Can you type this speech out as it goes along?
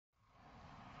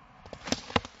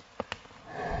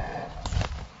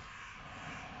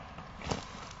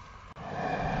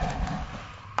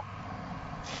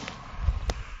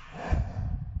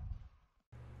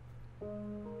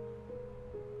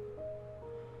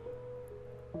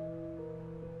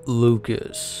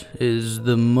Lucas is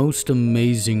the most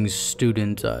amazing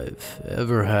student I've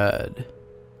ever had.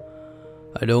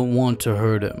 I don't want to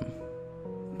hurt him,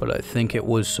 but I think it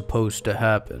was supposed to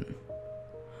happen.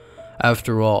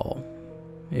 After all,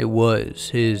 it was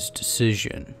his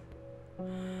decision,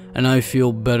 and I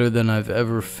feel better than I've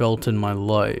ever felt in my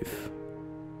life.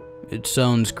 It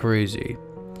sounds crazy,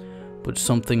 but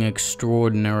something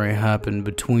extraordinary happened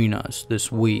between us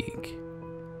this week.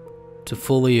 To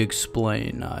fully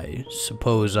explain, I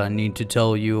suppose I need to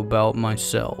tell you about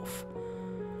myself.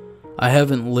 I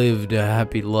haven't lived a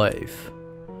happy life.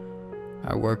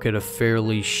 I work at a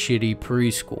fairly shitty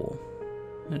preschool.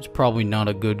 It's probably not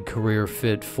a good career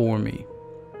fit for me.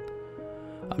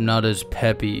 I'm not as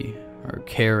peppy or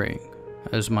caring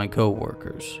as my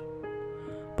coworkers,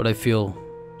 but I feel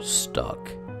stuck,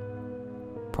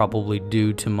 probably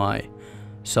due to my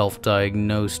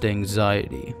self-diagnosed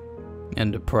anxiety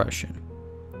and depression.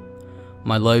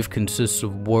 My life consists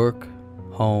of work,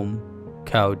 home,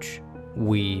 couch,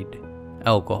 weed,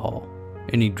 alcohol,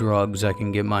 any drugs I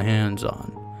can get my hands on,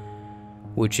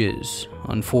 which is,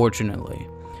 unfortunately,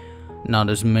 not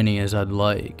as many as I'd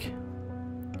like.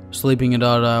 Sleeping at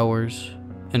odd hours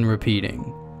and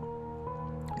repeating.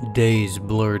 Days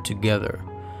blur together,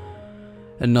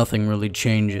 and nothing really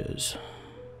changes.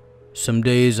 Some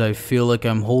days I feel like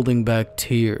I'm holding back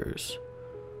tears,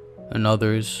 and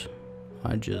others,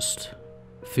 I just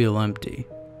feel empty.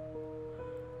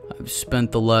 I've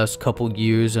spent the last couple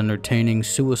years entertaining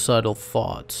suicidal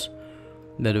thoughts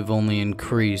that have only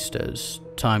increased as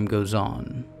time goes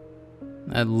on.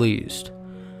 At least,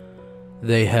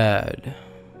 they had,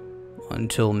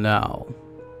 until now.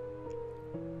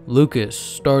 Lucas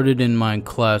started in my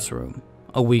classroom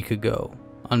a week ago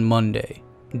on Monday,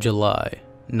 July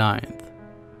 9th.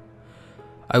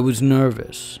 I was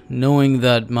nervous, knowing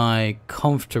that my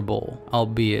comfortable,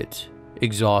 albeit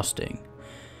exhausting,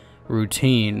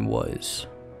 routine was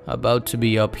about to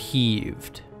be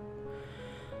upheaved.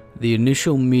 The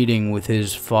initial meeting with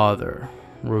his father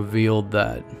revealed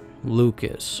that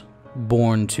Lucas,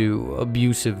 born to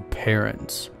abusive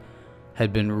parents,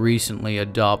 had been recently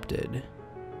adopted.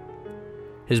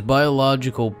 His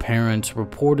biological parents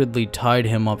reportedly tied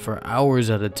him up for hours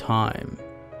at a time.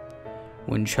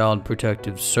 When Child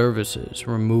Protective Services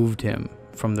removed him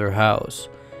from their house,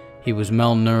 he was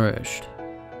malnourished,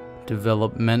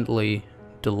 developmentally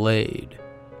delayed,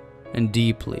 and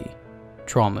deeply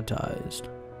traumatized.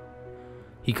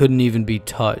 He couldn't even be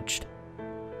touched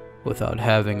without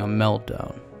having a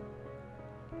meltdown.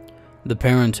 The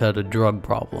parents had a drug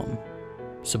problem,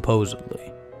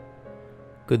 supposedly.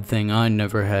 Good thing I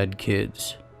never had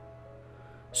kids.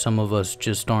 Some of us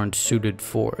just aren't suited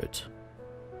for it.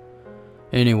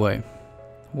 Anyway,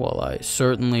 while I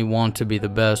certainly want to be the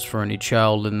best for any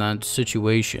child in that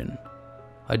situation,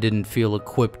 I didn't feel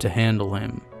equipped to handle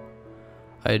him.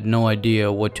 I had no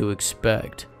idea what to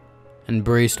expect, and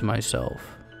braced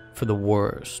myself for the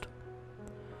worst.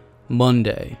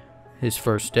 Monday, his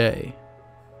first day,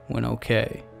 went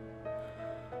okay.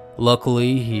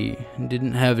 Luckily, he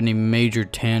didn't have any major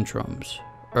tantrums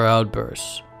or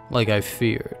outbursts like I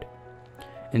feared.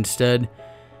 Instead,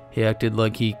 he acted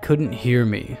like he couldn't hear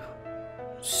me,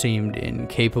 seemed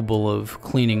incapable of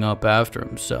cleaning up after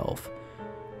himself,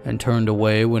 and turned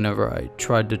away whenever I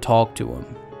tried to talk to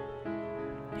him.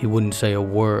 He wouldn't say a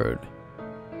word.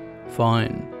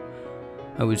 Fine.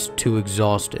 I was too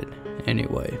exhausted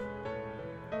anyway.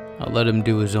 I let him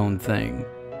do his own thing.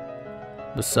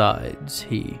 Besides,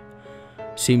 he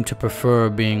seemed to prefer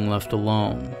being left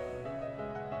alone.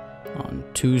 On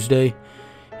Tuesday,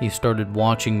 he started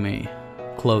watching me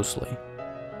closely.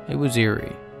 It was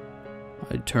eerie.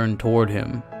 I turned toward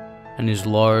him, and his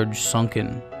large,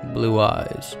 sunken, blue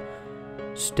eyes,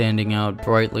 standing out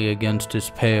brightly against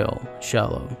his pale,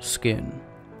 shallow skin,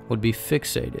 would be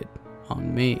fixated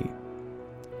on me.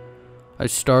 I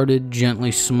started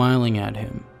gently smiling at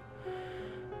him,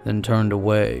 then turned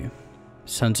away,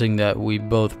 sensing that we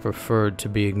both preferred to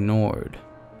be ignored,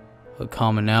 a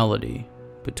commonality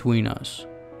between us.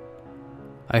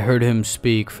 I heard him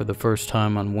speak for the first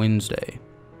time on Wednesday.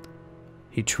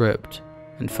 He tripped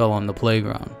and fell on the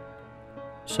playground,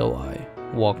 so I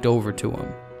walked over to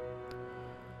him.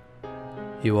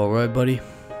 "You alright, buddy?"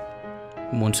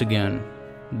 Once again,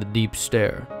 the deep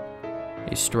stare,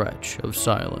 a stretch of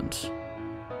silence,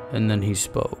 and then he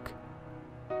spoke.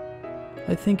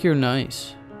 "I think you're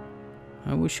nice.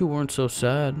 I wish you weren't so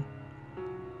sad."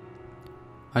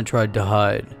 I tried to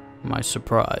hide my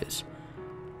surprise,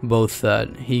 both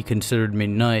that he considered me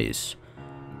nice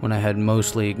when I had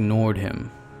mostly ignored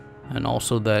him, and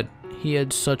also that he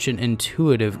had such an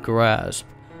intuitive grasp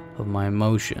of my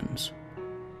emotions.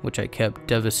 which I kept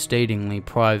devastatingly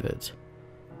private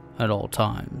at all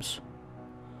times.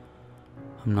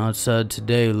 "I'm not sad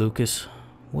today, Lucas.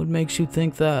 What makes you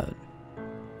think that?"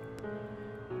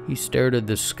 He stared at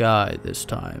the sky this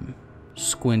time,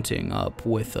 squinting up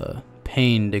with a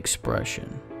pained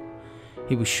expression.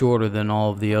 He was shorter than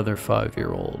all of the other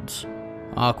 5-year-olds,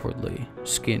 awkwardly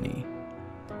skinny,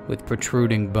 with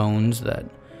protruding bones that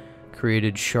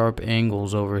created sharp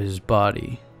angles over his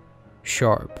body,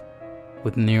 sharp,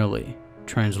 with nearly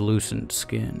translucent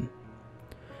skin.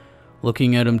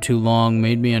 Looking at him too long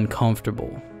made me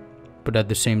uncomfortable, but at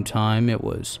the same time it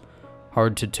was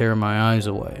hard to tear my eyes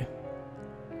away.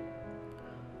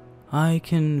 "I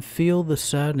can feel the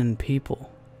sad in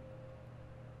people.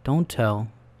 Don't tell,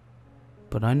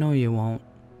 but I know you won't."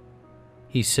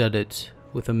 He said it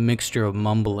with a mixture of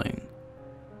mumbling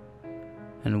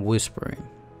and whispering,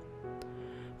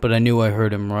 but I knew I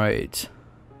heard him right.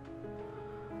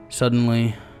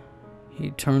 Suddenly,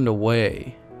 he turned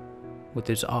away with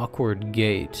his awkward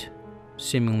gait,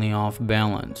 seemingly off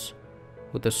balance,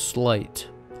 with a slight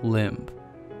limp.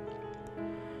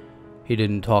 He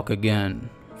didn't talk again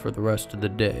for the rest of the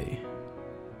day,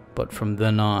 but from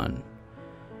then on,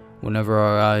 whenever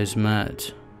our eyes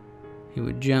met, he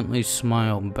would gently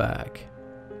smile back.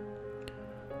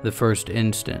 The first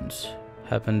instance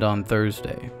happened on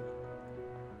Thursday.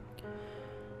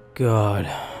 God,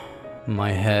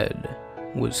 my head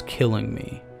was killing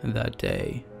me that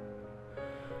day.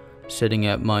 Sitting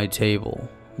at my table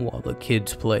while the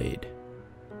kids played,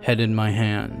 head in my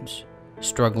hands,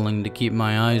 struggling to keep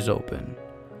my eyes open,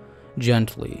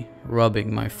 gently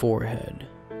rubbing my forehead,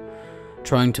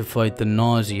 trying to fight the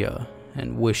nausea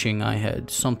and wishing I had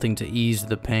something to ease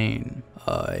the pain.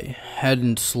 I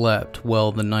hadn't slept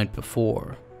well the night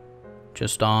before,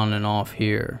 just on and off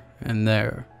here and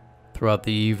there throughout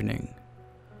the evening.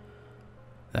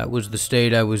 That was the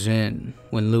state I was in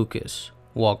when Lucas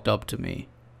walked up to me.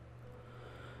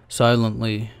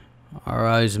 Silently, our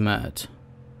eyes met.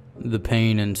 The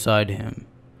pain inside him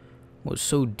was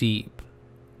so deep,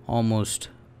 almost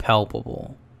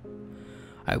palpable.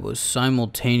 I was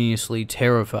simultaneously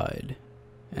terrified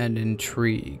and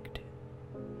intrigued.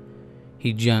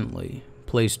 He gently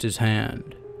placed his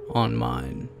hand on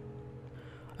mine.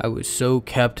 I was so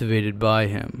captivated by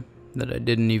him that I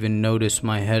didn't even notice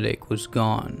my headache was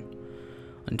gone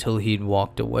until he'd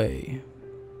walked away.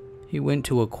 He went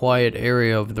to a quiet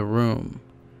area of the room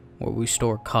where we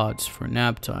store cots for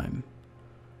nap time,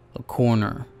 a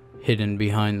corner hidden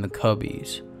behind the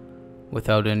cubbies,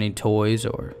 without any toys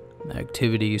or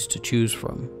activities to choose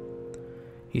from.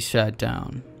 He sat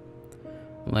down,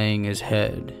 laying his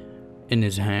head in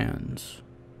his hands.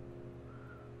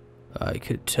 I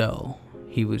could tell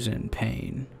he was in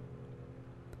pain.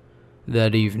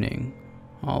 That evening,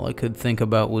 all I could think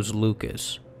about was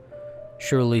Lucas.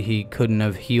 Surely he couldn't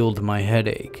have healed my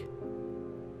headache.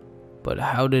 But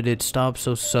how did it stop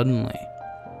so suddenly?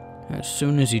 As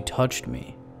soon as he touched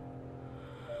me,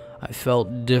 I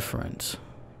felt different,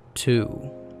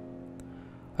 too.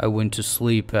 I went to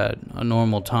sleep at a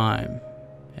normal time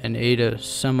and ate a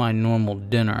semi-normal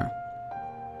dinner.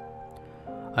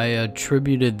 I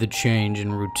attributed the change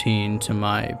in routine to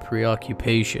my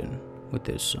preoccupation with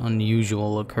this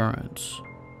unusual occurrence.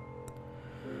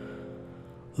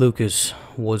 Lucas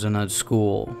wasn't at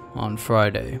school on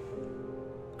Friday.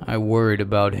 I worried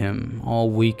about him all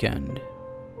weekend.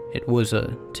 It was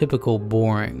a typical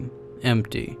boring,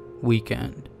 empty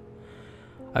weekend.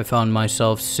 I found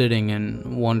myself sitting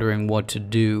and wondering what to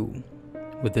do,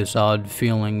 with this odd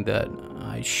feeling that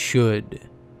I should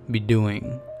be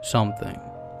doing something.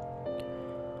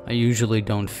 I usually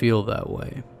don't feel that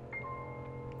way.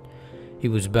 He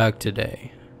was back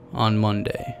today, on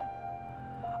Monday,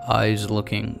 eyes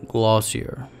looking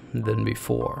glossier than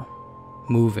before,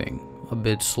 moving a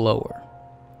bit slower.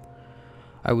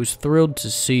 I was thrilled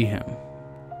to see him,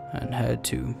 and had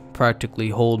to practically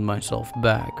hold myself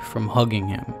back from hugging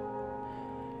him.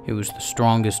 It was the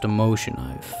strongest emotion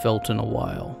I've felt in a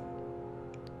while.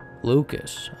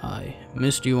 "Lucas, I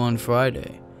missed you on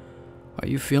Friday. Are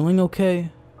you feeling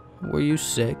okay? Were you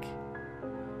sick?"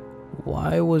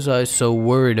 Why was I so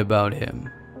worried about him?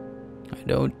 I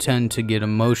don't tend to get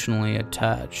emotionally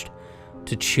attached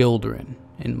to children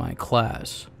in my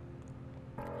class.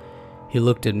 He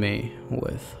looked at me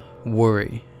with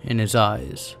worry in his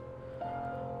eyes,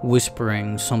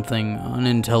 whispering something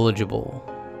unintelligible.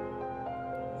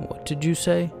 "What did you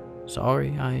say?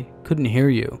 Sorry, I couldn't hear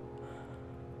you."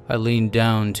 I leaned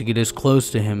down to get as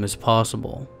close to him as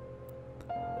possible.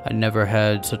 I never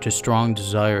had such a strong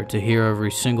desire to hear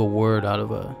every single word out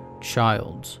of a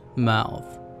child's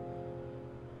mouth.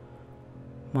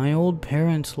 My old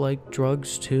parents liked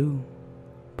drugs too,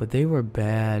 but they were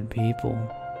bad people.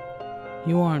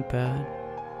 You aren't bad.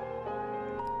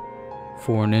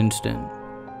 For an instant,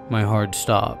 my heart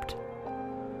stopped.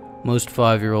 Most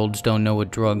 5-year-olds don't know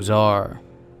what drugs are,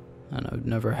 and I've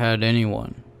never had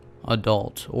anyone,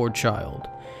 adult or child,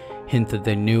 hint that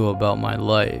they knew about my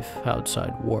life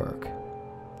outside work.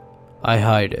 I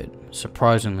hide it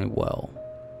surprisingly well.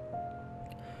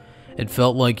 It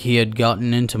felt like he had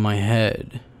gotten into my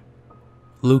head.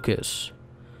 Lucas,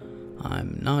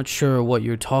 I'm not sure what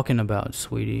you're talking about,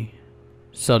 sweetie.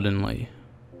 Suddenly,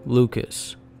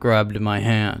 Lucas grabbed my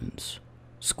hands,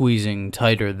 squeezing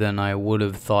tighter than I would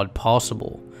have thought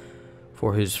possible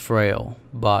for his frail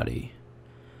body.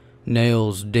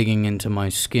 Nails digging into my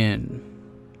skin,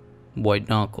 white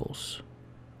knuckles.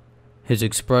 His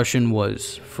expression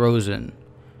was frozen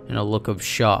in a look of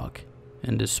shock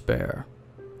and despair.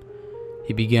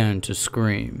 He began to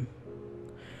scream.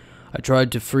 I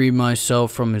tried to free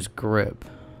myself from his grip,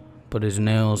 but his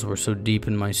nails were so deep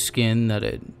in my skin that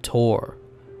it tore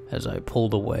as I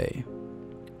pulled away.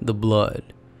 The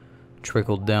blood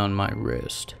trickled down my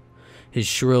wrist. His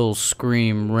shrill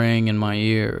scream rang in my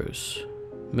ears,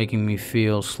 making me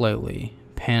feel slightly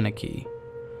panicky.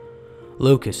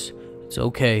 Lucas, it's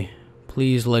okay.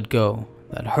 Please let go.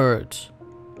 That hurts.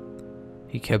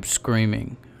 He kept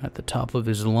screaming at the top of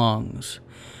his lungs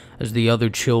as the other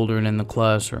children in the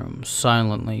classroom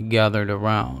silently gathered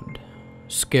around,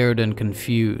 scared and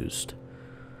confused,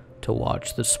 to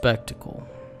watch the spectacle.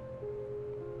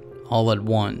 All at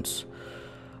once,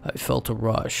 I felt a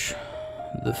rush.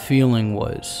 The feeling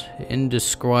was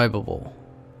indescribable,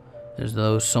 as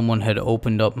though someone had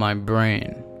opened up my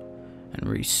brain and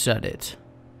reset it.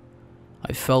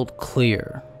 I felt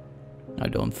clear. I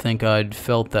don't think I'd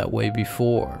felt that way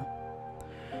before.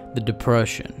 The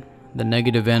depression, the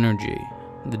negative energy,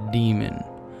 the demon,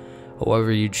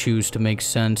 however you choose to make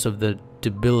sense of the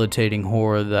debilitating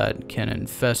horror that can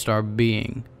infest our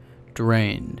being,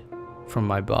 drained from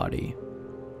my body.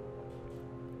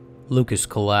 Lucas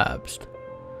collapsed,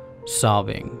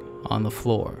 sobbing on the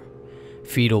floor,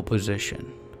 fetal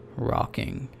position,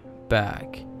 rocking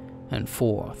back and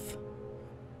forth,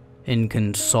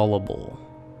 inconsolable.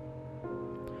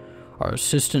 Our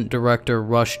assistant director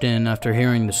rushed in after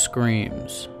hearing the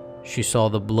screams. She saw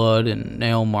the blood and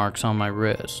nail marks on my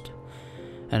wrist,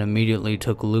 and immediately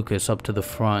took Lucas up to the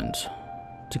front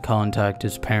to contact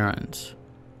his parents.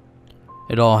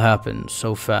 It all happened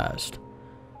so fast,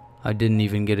 I didn't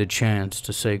even get a chance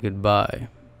to say goodbye.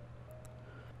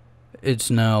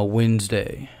 It's now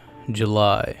Wednesday,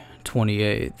 July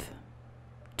 28th.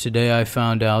 Today I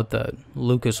found out that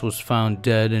Lucas was found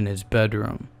dead in his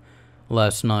bedroom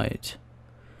last night.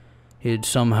 He had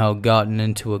somehow gotten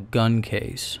into a gun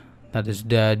case that his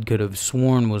dad could have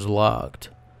sworn was locked,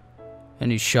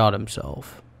 and he shot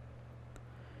himself.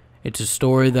 It's a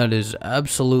story that is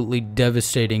absolutely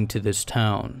devastating to this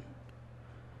town.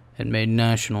 It made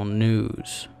national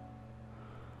news.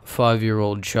 A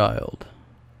 5-year-old child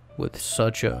with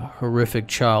such a horrific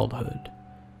childhood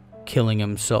killing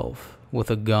himself with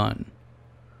a gun.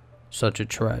 Such a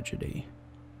tragedy.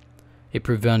 A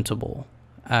preventable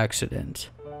accident.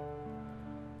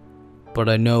 But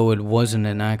I know it wasn't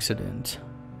an accident.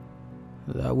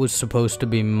 That was supposed to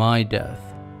be my death,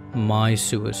 my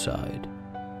suicide.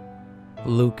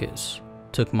 Lucas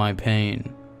took my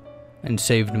pain and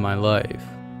saved my life.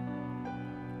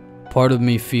 Part of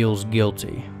me feels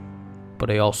guilty, but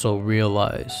I also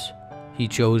realize he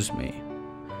chose me.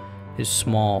 His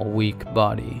small, weak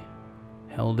body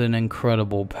held an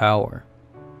incredible power,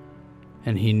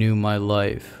 and he knew my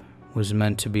life was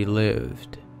meant to be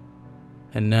lived.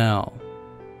 And now,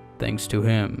 thanks to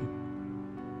him,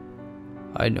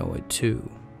 I know it too.